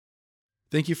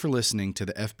Thank you for listening to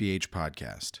the FBH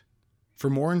podcast. For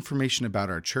more information about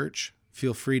our church,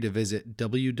 feel free to visit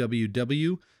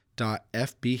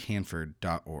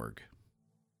www.fbhanford.org.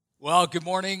 Well, good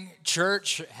morning,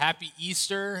 church. Happy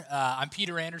Easter. I'm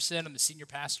Peter Anderson. I'm the senior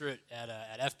pastor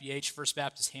at FBH, First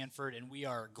Baptist Hanford, and we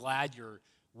are glad you're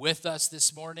with us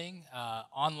this morning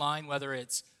online, whether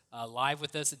it's live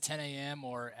with us at 10 a.m.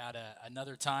 or at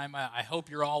another time. I hope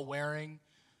you're all wearing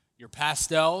your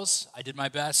pastels. I did my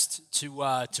best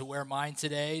to wear mine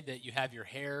today, that you have your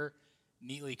hair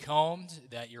neatly combed,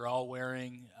 that you're all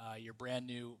wearing your brand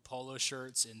new polo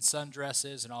shirts and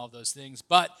sundresses and all of those things.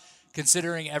 But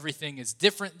considering everything is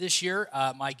different this year,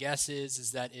 my guess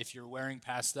is that if you're wearing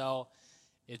pastel,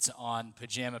 it's on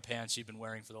pajama pants you've been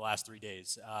wearing for the last 3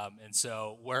 days. And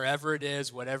so wherever it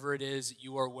is, whatever it is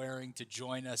you are wearing to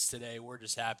join us today, we're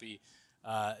just happy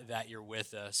that you're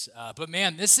with us. But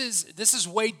man, this is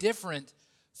way different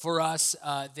for us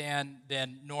than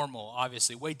normal,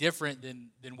 obviously. Way different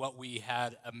than what we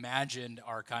had imagined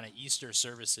our kind of Easter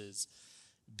services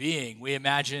being. We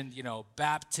imagined,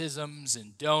 baptisms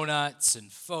and donuts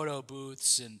and photo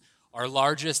booths and our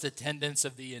largest attendance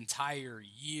of the entire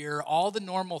year, all the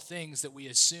normal things that we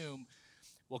assume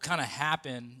will kind of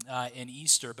happen in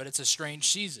Easter. But it's a strange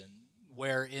season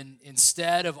where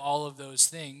instead of all of those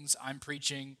things, I'm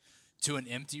preaching to an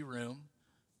empty room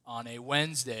on a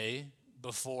Wednesday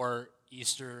before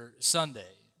Easter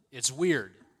Sunday. It's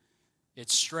weird.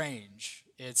 It's strange.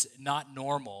 It's not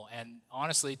normal. And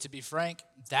honestly, to be frank,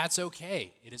 that's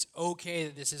okay. It is okay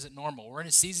that this isn't normal. We're in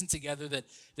a season together that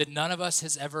none of us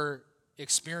has ever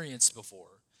experienced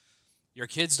before. Your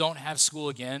kids don't have school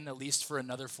again, at least for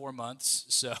another 4 months,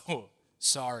 so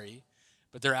sorry.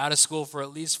 But they're out of school for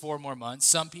at least 4 more months.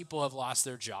 Some people have lost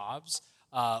their jobs.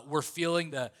 We're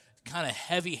feeling the kind of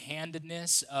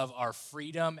heavy-handedness of our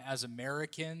freedom as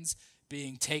Americans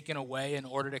being taken away in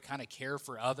order to kind of care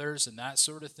for others and that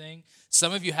sort of thing.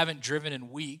 Some of you haven't driven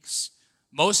in weeks.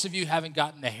 Most of you haven't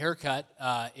gotten a haircut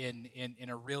in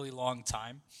a really long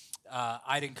time.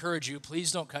 I'd encourage you,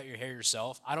 please don't cut your hair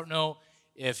yourself. I don't know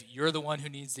if you're the one who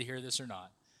needs to hear this or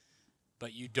not,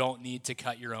 but you don't need to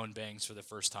cut your own bangs for the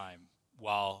first time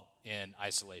while in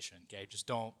isolation, okay? Just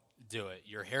don't do it.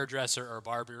 Your hairdresser or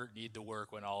barber need to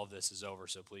work when all of this is over,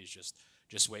 so please just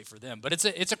wait for them. But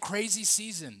it's a crazy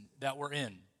season that we're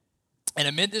in. And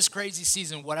amid this crazy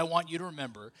season, what I want you to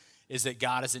remember is that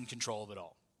God is in control of it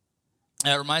all.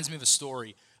 And it reminds me of a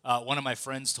story one of my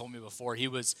friends told me before. He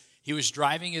was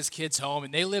driving his kids home,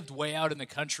 and they lived way out in the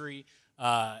country.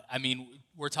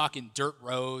 We're talking dirt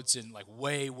roads and like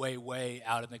way, way, way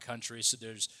out in the country. So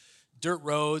there's dirt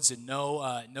roads and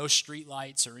no street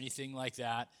lights or anything like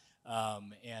that.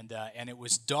 And it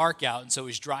was dark out, and so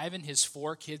he's driving his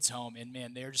 4 kids home, and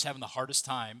man, they're just having the hardest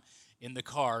time in the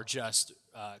car, just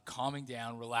calming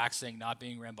down, relaxing, not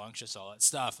being rambunctious, all that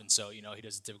stuff. And so, he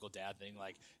does a typical dad thing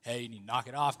like, hey, you need to knock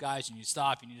it off, guys, you need to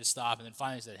stop. And then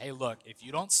finally he said, hey, look, if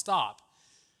you don't stop,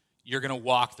 you're going to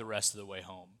walk the rest of the way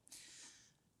home.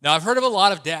 Now, I've heard of a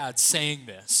lot of dads saying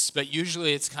this, but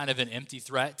usually it's kind of an empty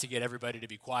threat to get everybody to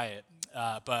be quiet.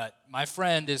 But my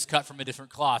friend is cut from a different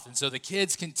cloth, and so the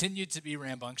kids continued to be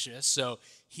rambunctious. So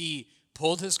he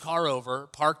pulled his car over,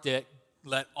 parked it,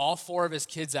 let all 4 of his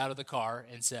kids out of the car,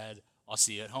 and said, I'll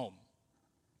see you at home.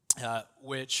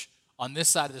 Which on this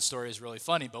side of the story is really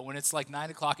funny, but when it's like 9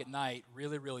 o'clock at night,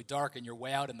 really, really dark, and you're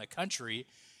way out in the country,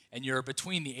 and you're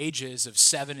between the ages of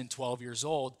 7 and 12 years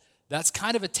old, that's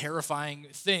kind of a terrifying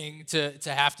thing to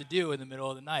have to do in the middle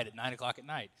of the night at 9 o'clock at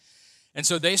night. And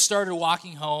so they started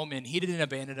walking home, and he didn't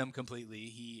abandon them completely.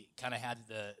 He kind of had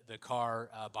the car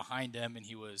behind him, and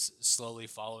he was slowly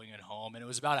following it home. And it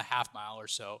was about a half mile or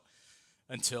so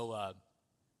until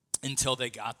they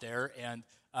got there. And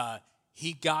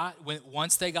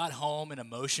once they got home and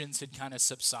emotions had kind of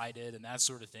subsided and that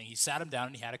sort of thing, he sat him down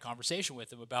and he had a conversation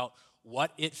with him about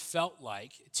what it felt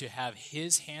like to have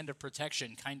his hand of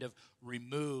protection kind of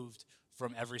removed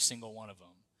from every single one of them.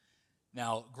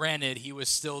 Now, granted, he was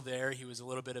still there. He was a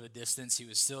little bit of a distance. He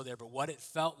was still there. But what it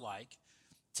felt like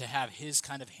to have his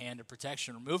kind of hand of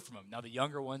protection removed from him. Now, the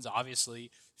younger ones,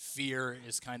 obviously, fear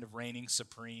is kind of reigning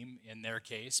supreme in their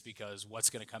case because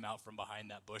what's going to come out from behind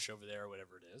that bush over there or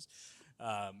whatever it is.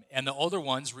 And the older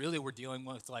ones really were dealing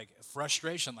with, like,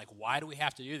 frustration. Like, why do we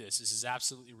have to do this? This is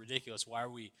absolutely ridiculous. Why are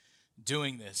we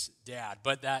doing this, Dad?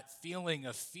 But that feeling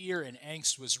of fear and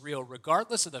angst was real,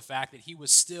 regardless of the fact that he was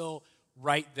still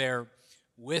right there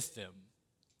with them.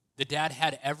 The dad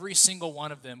had every single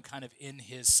one of them kind of in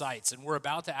his sights, and we're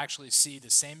about to actually see the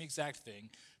same exact thing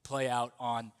play out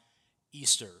on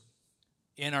Easter,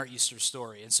 in our Easter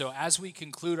story. And so as we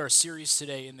conclude our series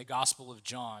today in the Gospel of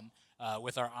John,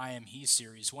 with our I Am He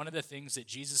series, one of the things that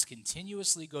Jesus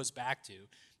continuously goes back to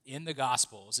in the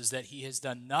Gospels is that he has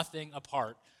done nothing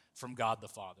apart from God the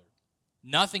Father.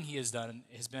 Nothing he has done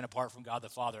has been apart from God the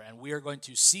Father, and we are going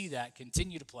to see that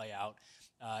continue to play out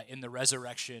in the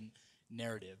resurrection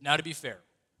narrative. Now, to be fair,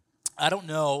 I don't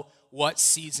know what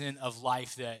season of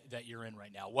life that you're in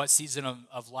right now, what season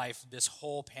of life this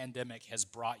whole pandemic has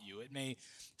brought you. It may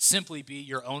simply be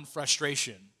your own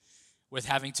frustration with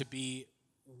having to be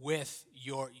with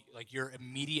your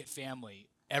immediate family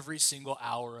every single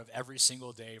hour of every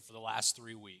single day for the last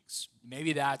 3 weeks.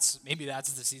 Maybe that's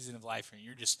the season of life and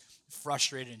you're just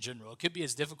frustrated in general. It could be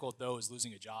as difficult, though, as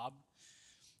losing a job.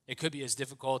 It could be as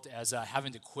difficult as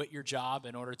having to quit your job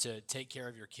in order to take care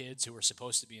of your kids who are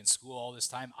supposed to be in school all this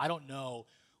time. I don't know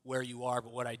where you are,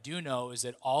 but what I do know is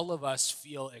that all of us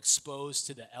feel exposed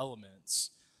to the elements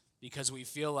because we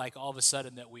feel like all of a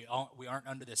sudden that we aren't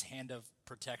under this hand of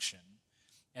protection,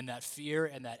 and that fear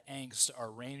and that angst are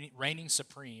reigning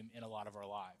supreme in a lot of our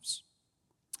lives.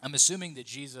 I'm assuming that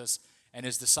Jesus and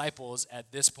his disciples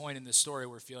at this point in the story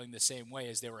were feeling the same way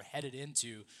as they were headed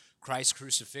into Christ's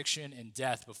crucifixion and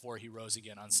death before he rose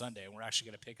again on Sunday. And we're actually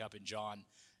going to pick up in John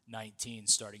 19,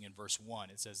 starting in verse 1.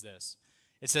 It says this.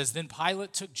 It says, "Then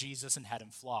Pilate took Jesus and had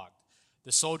him flogged.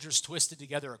 The soldiers twisted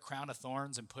together a crown of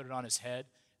thorns and put it on his head.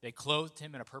 They clothed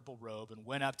him in a purple robe and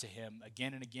went up to him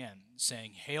again and again,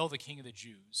 saying, 'Hail the King of the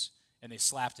Jews!' And they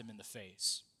slapped him in the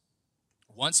face.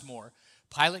 Once more,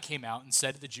 Pilate came out and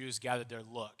said to the Jews gathered there,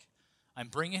 'Look, I'm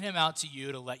bringing him out to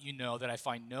you to let you know that I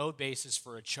find no basis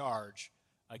for a charge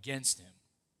against him.'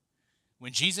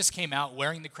 When Jesus came out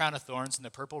wearing the crown of thorns and the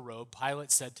purple robe,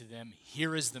 Pilate said to them,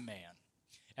 'Here is the man.'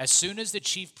 As soon as the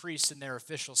chief priests and their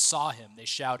officials saw him, they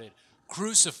shouted,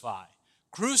 'Crucify!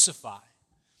 Crucify!'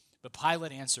 But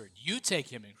Pilate answered, 'You take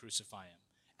him and crucify him.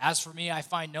 As for me, I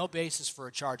find no basis for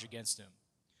a charge against him.'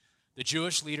 The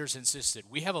Jewish leaders insisted,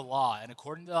 'We have a law, and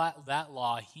according to that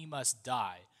law, he must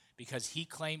die because he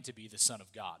claimed to be the Son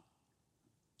of God.'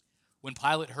 When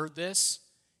Pilate heard this,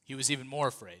 he was even more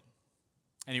afraid,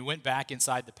 and he went back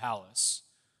inside the palace.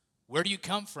 'Where do you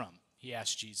come from?' he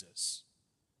asked Jesus.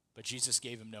 But Jesus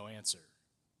gave him no answer.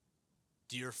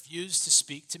 'Do you refuse to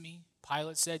speak to me?'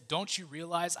 Pilate said. 'Don't you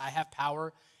realize I have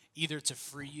power either to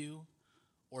free you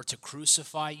or to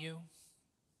crucify you?'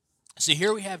 So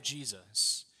here we have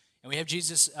Jesus, and we have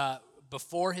Jesus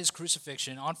before his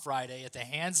crucifixion on Friday at the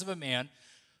hands of a man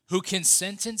who can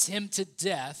sentence him to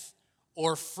death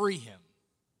or free him.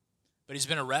 But he's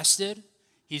been arrested,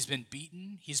 he's been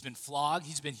beaten, he's been flogged,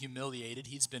 he's been humiliated,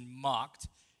 he's been mocked.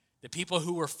 The people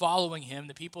who were following him,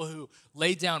 the people who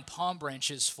laid down palm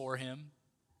branches for him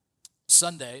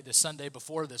the Sunday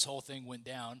before this whole thing went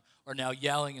down, are now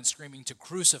yelling and screaming to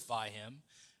crucify him.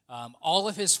 All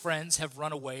of his friends have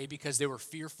run away because they were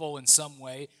fearful in some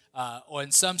way,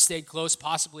 and some stayed close,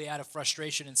 possibly out of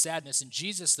frustration and sadness. And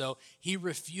Jesus, though, he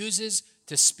refuses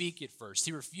to speak at first.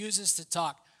 He refuses to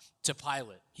talk to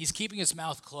Pilate. He's keeping his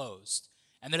mouth closed.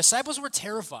 And the disciples were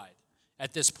terrified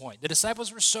at this point. The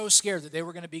disciples were so scared that they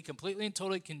were going to be completely and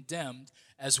totally condemned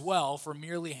as well for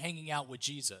merely hanging out with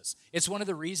Jesus. It's one of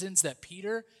the reasons that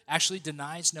Peter actually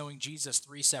denies knowing Jesus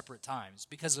 3 separate times,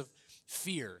 because of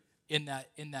fear in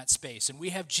that space. And we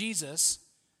have Jesus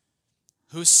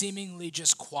who's seemingly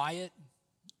just quiet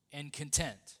and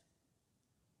content,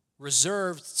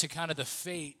 reserved to kind of the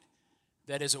fate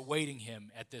that is awaiting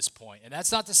him at this point. And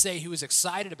that's not to say he was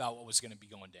excited about what was going to be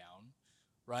going down,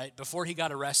 right? Before he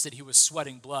got arrested, he was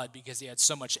sweating blood because he had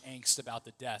so much angst about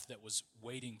the death that was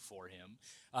waiting for him.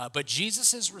 But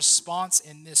Jesus' response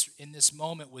in this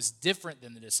moment was different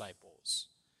than the disciples.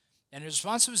 And his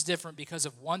response was different because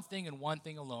of one thing and one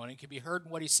thing alone. It can be heard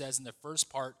in what he says in the first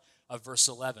part of verse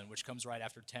 11, which comes right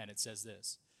after 10. It says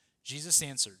this: Jesus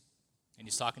answered, and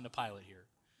he's talking to Pilate here,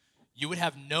 "You would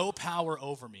have no power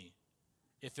over me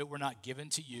if it were not given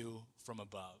to you from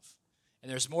above."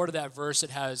 And there's more to that verse.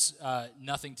 It has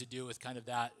nothing to do with kind of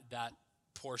that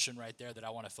portion right there that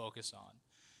I want to focus on.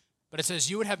 But it says,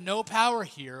 "You would have no power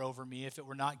here over me if it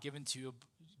were not given to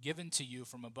you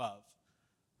from above."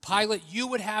 Pilate, you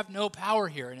would have no power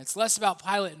here. And it's less about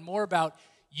Pilate and more about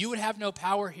you would have no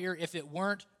power here if it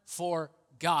weren't for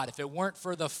God, if it weren't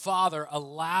for the Father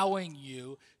allowing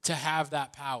you to have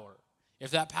that power, if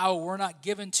that power were not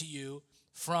given to you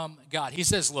from God. He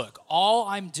says, look, all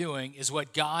I'm doing is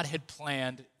what God had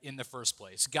planned in the first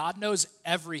place. God knows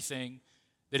everything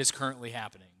that is currently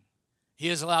happening. He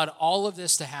has allowed all of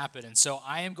this to happen, and so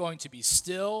I am going to be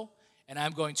still, and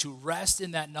I'm going to rest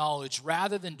in that knowledge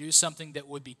rather than do something that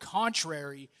would be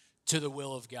contrary to the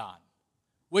will of God,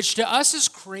 which to us is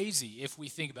crazy if we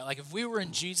think about it. Like if we were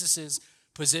in Jesus's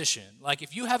position, like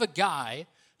if you have a guy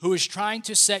who is trying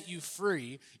to set you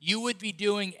free, you would be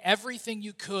doing everything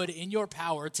you could in your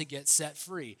power to get set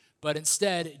free. But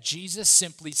instead, Jesus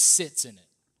simply sits in it.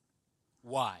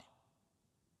 Why?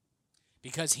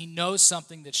 Because he knows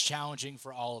something that's challenging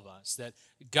for all of us, that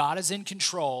God is in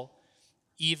control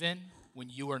even when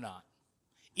you are not.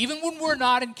 Even when we're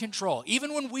not in control,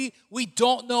 even when we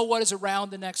don't know what is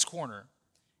around the next corner,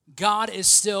 God is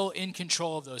still in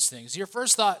control of those things. Your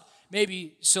first thought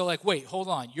maybe, wait, hold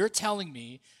on. You're telling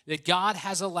me that God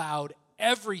has allowed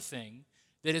everything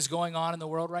that is going on in the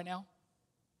world right now?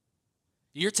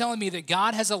 You're telling me that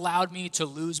God has allowed me to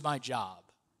lose my job?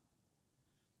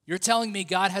 You're telling me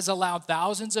God has allowed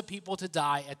thousands of people to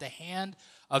die at the hand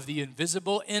of the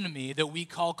invisible enemy that we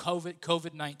call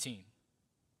COVID-19?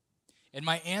 And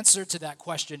my answer to that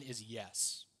question is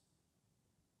yes.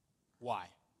 Why?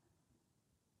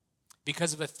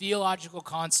 Because of a theological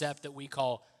concept that we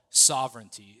call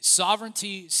sovereignty.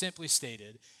 Sovereignty, simply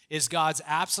stated, is God's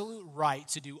absolute right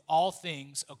to do all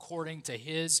things according to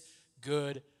his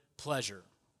good pleasure.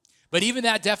 But even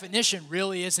that definition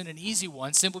really isn't an easy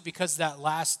one, simply because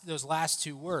those last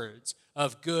two words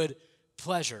of good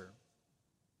pleasure.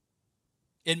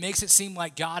 It makes it seem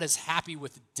like God is happy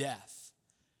with death,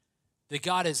 that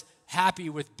God is happy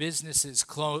with businesses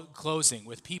closing,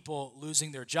 with people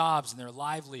losing their jobs and their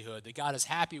livelihood, that God is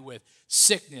happy with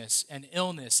sickness and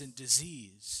illness and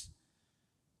disease.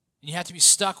 And you have to be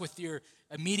stuck with your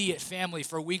immediate family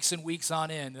for weeks and weeks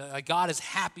on end. God is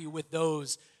happy with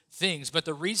those things. But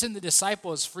the reason the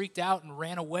disciples freaked out and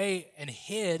ran away and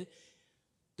hid,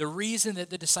 the reason that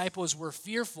the disciples were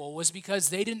fearful was because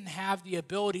they didn't have the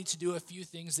ability to do a few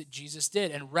things that Jesus did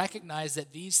and recognize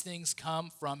that these things come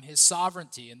from his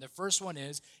sovereignty. And the first one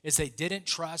is they didn't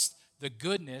trust the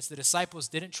disciples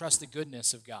didn't trust the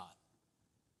goodness of God.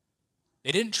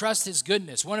 They didn't trust his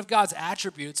goodness. One of God's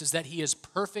attributes is that he is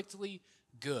perfectly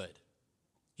good.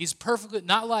 He's perfectly,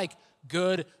 not like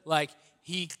good, like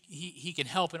he can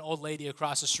help an old lady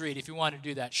across the street. If you want to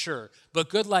do that, sure. But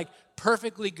good, like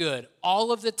perfectly good.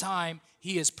 All of the time,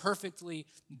 he is perfectly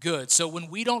good. So when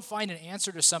we don't find an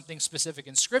answer to something specific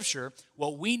in Scripture,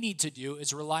 what we need to do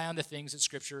is rely on the things that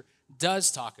Scripture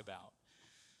does talk about.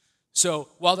 So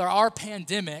while there are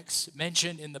pandemics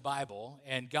mentioned in the Bible,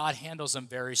 and God handles them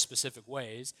very specific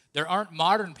ways, there aren't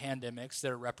modern pandemics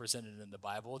that are represented in the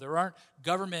Bible. There aren't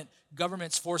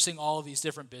governments forcing all of these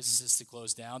different businesses to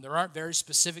close down. There aren't very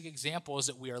specific examples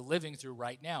that we are living through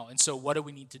right now. And so what do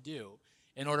we need to do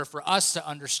in order for us to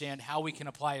understand how we can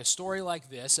apply a story like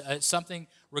this, something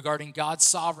regarding God's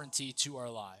sovereignty, to our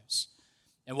lives?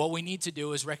 And what we need to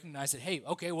do is recognize that, hey,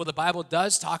 okay, well, the Bible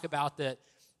does talk about the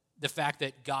fact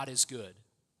that God is good.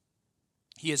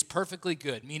 He is perfectly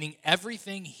good, meaning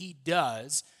everything he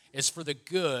does is for the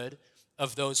good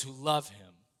of those who love him.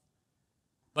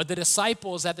 But the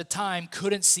disciples at the time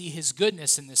couldn't see his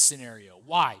goodness in this scenario.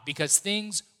 Why? Because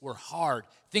things were hard.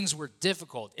 Things were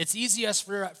difficult. It's easiest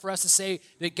for us to say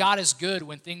that God is good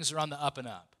when things are on the up and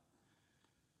up.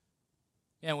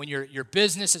 When your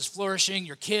business is flourishing,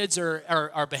 your kids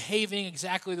are behaving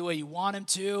exactly the way you want them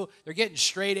to, they're getting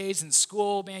straight A's in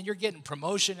school, man, you're getting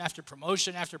promotion after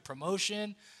promotion after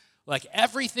promotion, like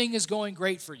everything is going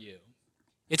great for you.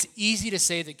 It's easy to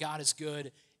say that God is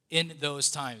good in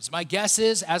those times. My guess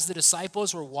is, as the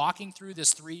disciples were walking through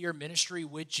this 3-year ministry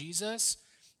with Jesus,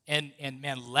 and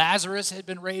man, Lazarus had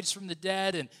been raised from the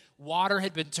dead, and water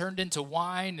had been turned into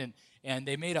wine, and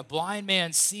they made a blind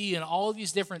man see, and all of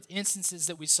these different instances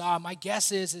that we saw, my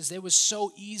guess is it was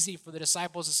so easy for the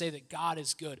disciples to say that God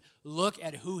is good. Look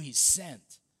at who he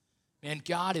sent. Man,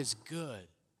 God is good.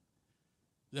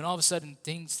 Then all of a sudden,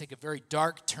 things take a very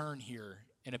dark turn here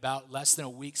in about less than a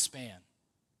week span.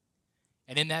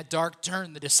 And in that dark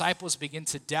turn, the disciples begin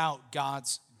to doubt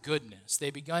God's goodness.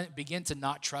 They begin to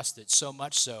not trust it, so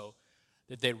much so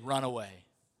that they run away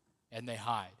and they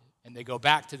hide. And they go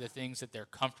back to the things that they're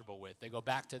comfortable with. They go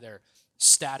back to their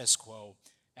status quo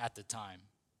at the time.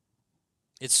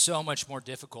 It's so much more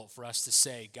difficult for us to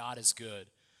say God is good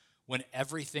when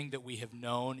everything that we have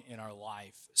known in our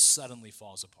life suddenly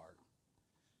falls apart.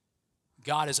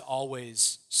 God is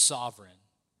always sovereign,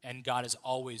 and God is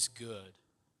always good,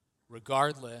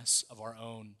 regardless of our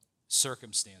own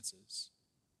circumstances.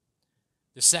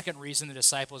 The second reason the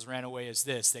disciples ran away is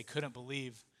this: they couldn't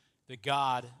believe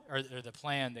the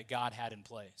plan that God had in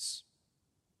place.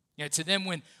 To them,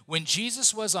 when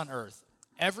Jesus was on earth,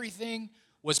 everything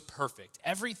was perfect.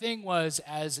 Everything was,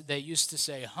 as they used to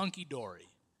say, hunky-dory.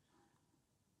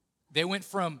 They went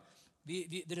from,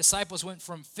 the disciples went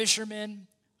from fishermen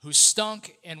who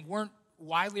stunk and weren't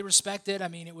widely respected. I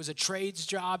mean, it was a trades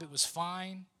job. It was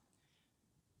fine.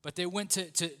 but they went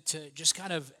to just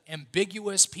kind of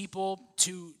ambiguous people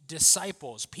to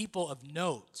disciples, people of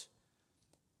note.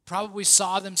 Probably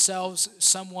saw themselves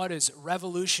somewhat as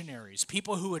revolutionaries,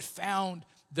 people who had found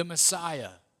the Messiah.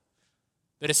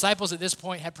 The disciples at this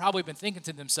point had probably been thinking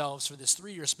to themselves for this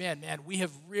 3-year span, man, we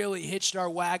have really hitched our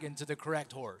wagon to the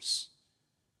correct horse.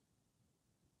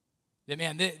 That,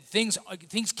 man, things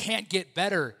can't get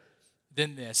better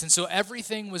than this. And so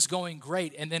everything was going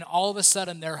great. And then all of a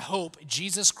sudden their hope,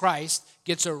 Jesus Christ,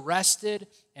 gets arrested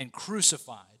and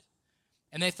crucified.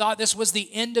 And they thought this was the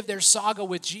end of their saga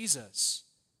with Jesus,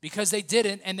 because they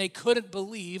didn't, and they couldn't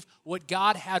believe what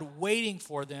God had waiting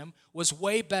for them was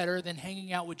way better than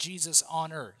hanging out with Jesus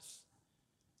on earth.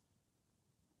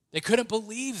 They couldn't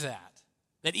believe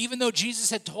that even though Jesus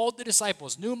had told the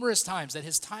disciples numerous times that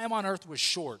his time on earth was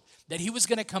short, that he was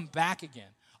going to come back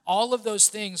again, all of those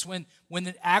things, when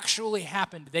it actually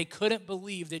happened, they couldn't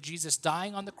believe that Jesus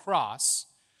dying on the cross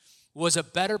was a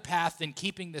better path than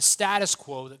keeping the status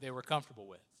quo that they were comfortable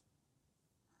with.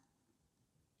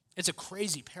 It's a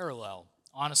crazy parallel,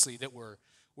 honestly, that we're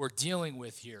dealing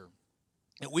with here.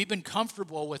 That we've been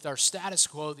comfortable with our status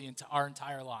quo our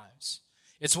entire lives.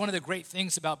 It's one of the great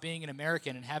things about being an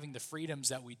American and having the freedoms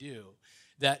that we do,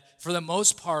 that for the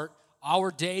most part,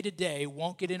 our day-to-day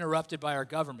won't get interrupted by our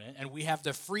government, and we have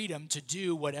the freedom to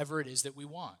do whatever it is that we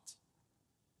want.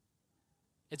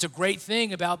 It's a great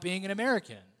thing about being an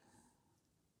American.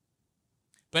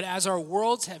 But as our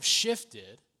worlds have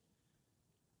shifted,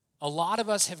 a lot of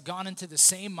us have gone into the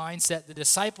same mindset the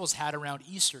disciples had around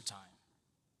Easter time,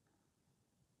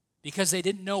 because they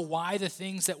didn't know why the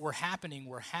things that were happening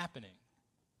were happening.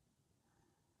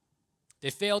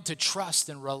 They failed to trust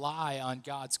and rely on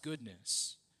God's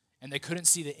goodness, and they couldn't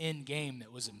see the end game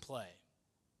that was in play.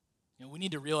 You know, we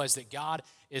need to realize that God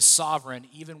is sovereign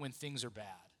even when things are bad,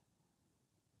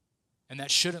 and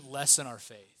that shouldn't lessen our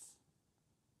faith.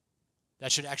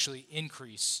 That should actually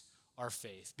increase our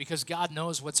faith, because God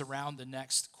knows what's around the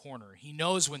next corner. He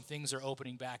knows when things are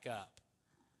opening back up.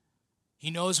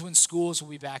 He knows when schools will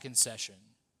be back in session.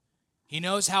 He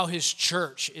knows how his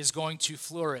church is going to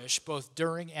flourish both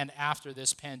during and after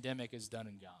this pandemic is done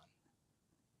and gone.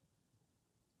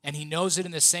 And he knows it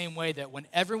in the same way that when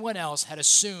everyone else had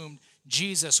assumed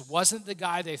Jesus wasn't the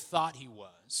guy they thought he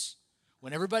was,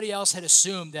 when everybody else had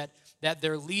assumed that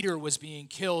their leader was being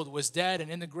killed, was dead and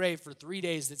in the grave for 3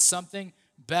 days, that something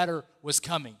better was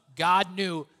coming. God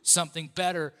knew something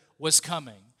better was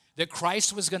coming, that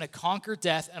Christ was going to conquer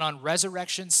death, and on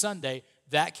Resurrection Sunday,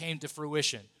 that came to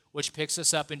fruition, which picks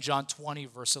us up in John 20,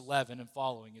 verse 11 and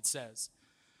following. It says,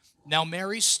 "Now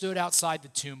Mary stood outside the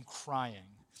tomb crying,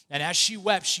 and as she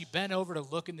wept, she bent over to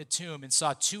look in the tomb and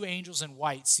saw 2 angels in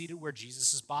white seated where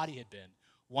Jesus' body had been,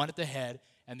 one at the head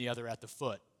and the other at the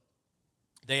foot.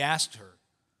 They asked her,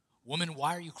 'Woman,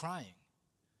 why are you crying?'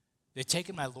 'They've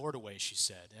taken my Lord away,' she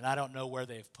said, 'and I don't know where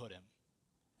they have put him.'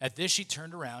 At this, she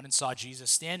turned around and saw Jesus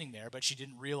standing there, but she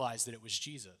didn't realize that it was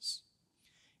Jesus.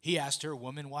 He asked her,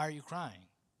 'Woman, why are you crying?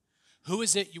 Who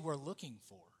is it you are looking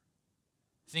for?'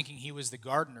 Thinking he was the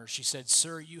gardener, she said,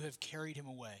 'Sir, you have carried him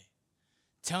away.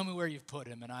 Tell me where you've put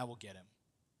him, and I will get him.'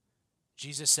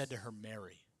 Jesus said to her,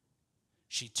 'Mary.'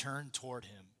 She turned toward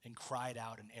him and cried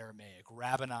out in Aramaic,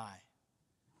 'Rabboni,'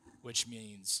 which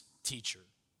means teacher."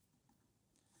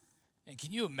 And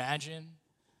can you imagine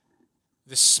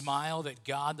the smile that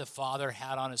God the Father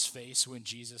had on his face when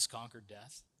Jesus conquered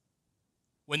death?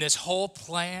 When this whole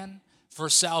plan for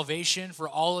salvation for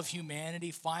all of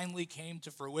humanity finally came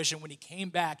to fruition, when he came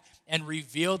back and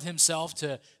revealed himself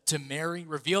to Mary,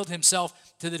 revealed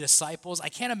himself to the disciples, I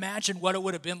can't imagine what it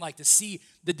would have been like to see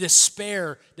the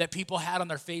despair that people had on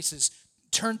their faces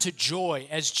turn to joy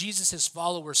as Jesus'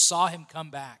 followers saw him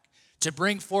come back to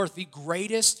bring forth the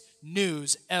greatest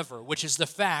news ever, which is the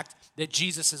fact that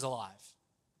Jesus is alive.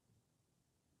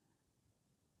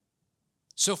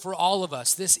 So for all of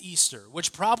us this Easter,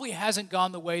 which probably hasn't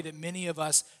gone the way that many of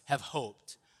us have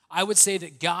hoped, I would say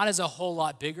that God is a whole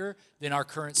lot bigger than our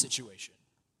current situation.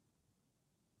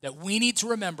 That we need to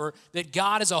remember that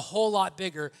God is a whole lot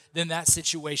bigger than that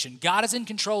situation. God is in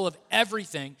control of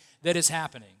everything that is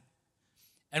happening.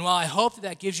 And while I hope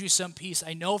that gives you some peace,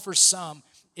 I know for some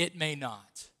it may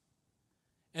not.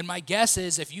 And my guess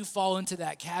is if you fall into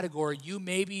that category, you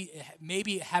maybe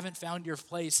haven't found your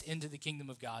place into the kingdom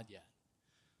of God yet.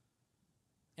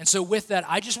 And so with that,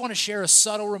 I just want to share a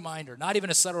subtle reminder, not even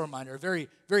a subtle reminder, a very,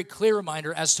 very clear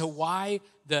reminder as to why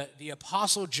the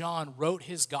Apostle John wrote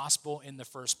his gospel in the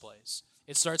first place.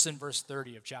 It starts in verse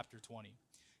 30 of chapter 20.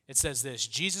 It says this: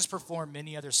 "Jesus performed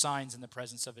many other signs in the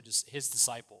presence of his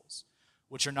disciples,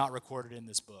 which are not recorded in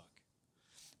this book.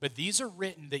 But these are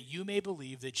written that you may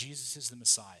believe that Jesus is the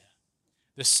Messiah,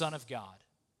 the Son of God,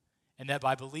 and that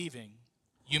by believing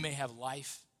you may have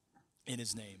life in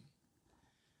his name.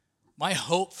 My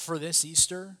hope for this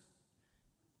Easter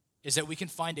is that we can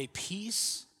find a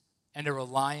peace and a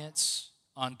reliance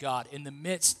on God in the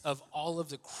midst of all of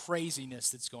the craziness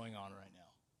that's going on right now.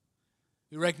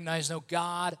 We recognize, no,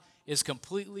 God is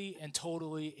completely and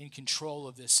totally in control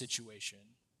of this situation.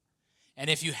 And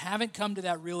if you haven't come to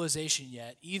that realization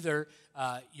yet, either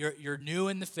you're new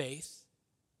in the faith,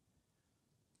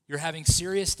 you're having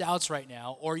serious doubts right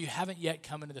now, or you haven't yet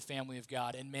come into the family of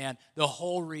God. And man, the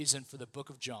whole reason for the book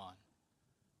of John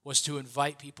was to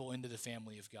invite people into the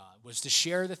family of God, was to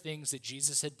share the things that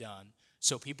Jesus had done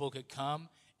so people could come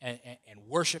and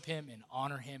worship him and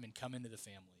honor him and come into the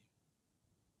family.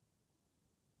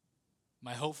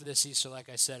 My hope for this Easter, like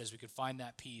I said, is we could find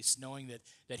that peace, knowing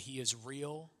that he is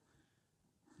real,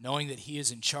 knowing that he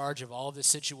is in charge of all of the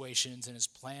situations and his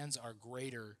plans are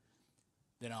greater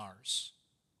than ours.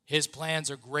 His plans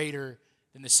are greater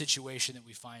than the situation that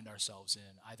we find ourselves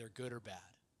in, either good or bad.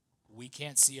 We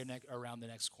can't see around the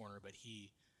next corner, but he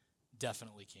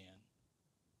definitely can.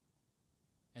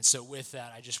 And so with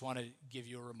that, I just want to give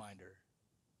you a reminder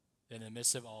that in the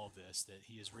midst of all of this, that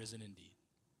he is risen indeed.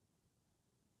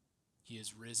 He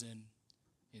is risen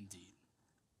indeed.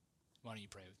 Why don't you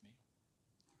pray with me?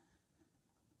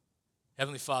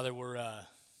 Heavenly Father, we're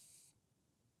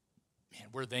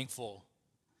thankful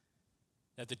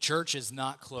that the church is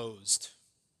not closed,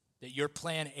 that your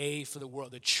plan A for the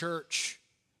world, the church,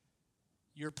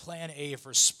 your plan A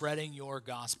for spreading your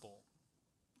gospel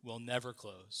will never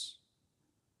close.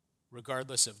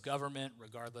 Regardless of government,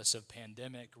 regardless of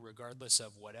pandemic, regardless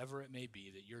of whatever it may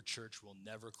be, that your church will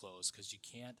never close, because you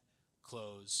can't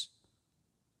close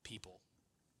people.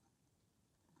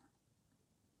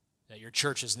 That your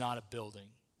church is not a building.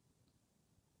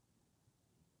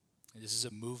 This is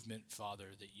a movement, Father,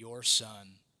 that your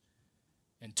Son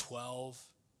and 12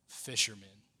 fishermen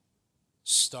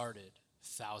started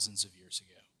thousands of years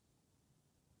ago.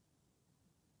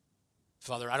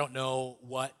 Father, I don't know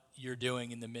what you're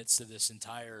doing in the midst of this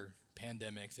entire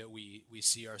pandemic that we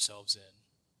see ourselves in.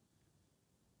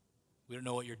 We don't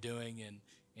know what you're doing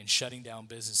in shutting down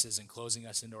businesses and closing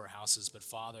us into our houses, but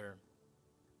Father,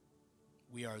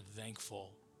 we are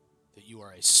thankful that you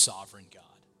are a sovereign God.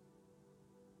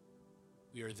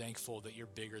 We are thankful that you're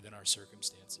bigger than our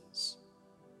circumstances.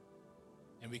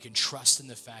 And we can trust in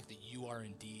the fact that you are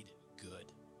indeed good.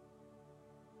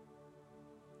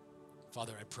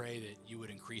 Father, I pray that you would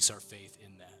increase our faith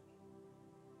in that.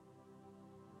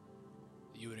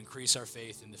 That you would increase our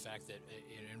faith in the fact that,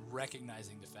 in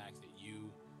recognizing the fact that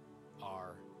you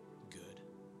are good.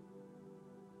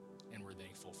 And we're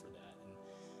thankful for that.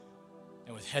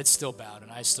 And with heads still bowed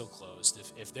and eyes still closed,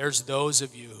 if there's those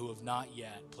of you who have not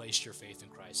yet placed your faith in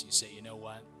Christ, you say, you know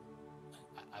what?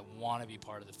 I want to be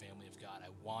part of the family of God. I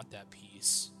want that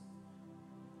peace.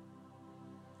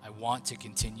 I want to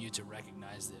continue to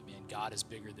recognize that, man, God is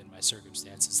bigger than my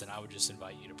circumstances, then I would just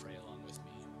invite you to pray along with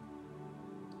me.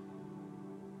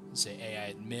 And say, hey, I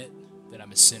admit that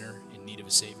I'm a sinner in need of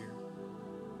a Savior.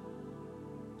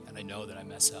 And I know that I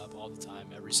mess up all the time.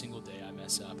 Every single day I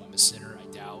mess up. I'm a sinner. I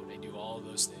doubt. I do all of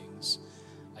those things.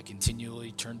 I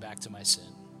continually turn back to my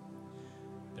sin.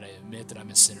 But I admit that I'm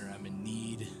a sinner. I'm in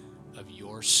need of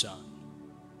your Son.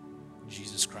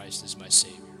 Jesus Christ is my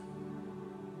Savior.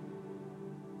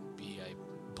 I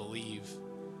believe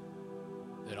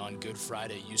that on Good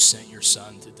Friday you sent your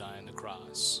Son to die on the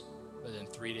cross. But then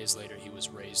 3 days later he was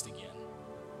raised again.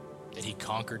 That he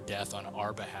conquered death on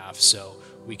our behalf so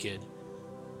we could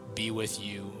be with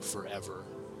you forever.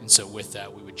 And so with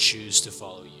that, we would choose to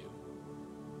follow you,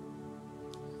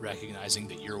 recognizing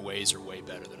that your ways are way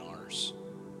better than ours,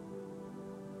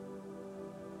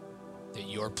 that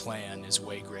your plan is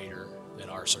way greater than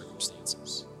our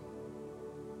circumstances.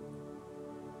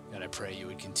 God, I pray you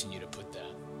would continue to put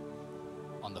that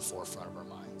on the forefront of our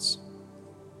minds.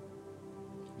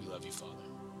 We love you, Father.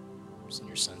 It's in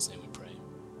your Son's name we pray.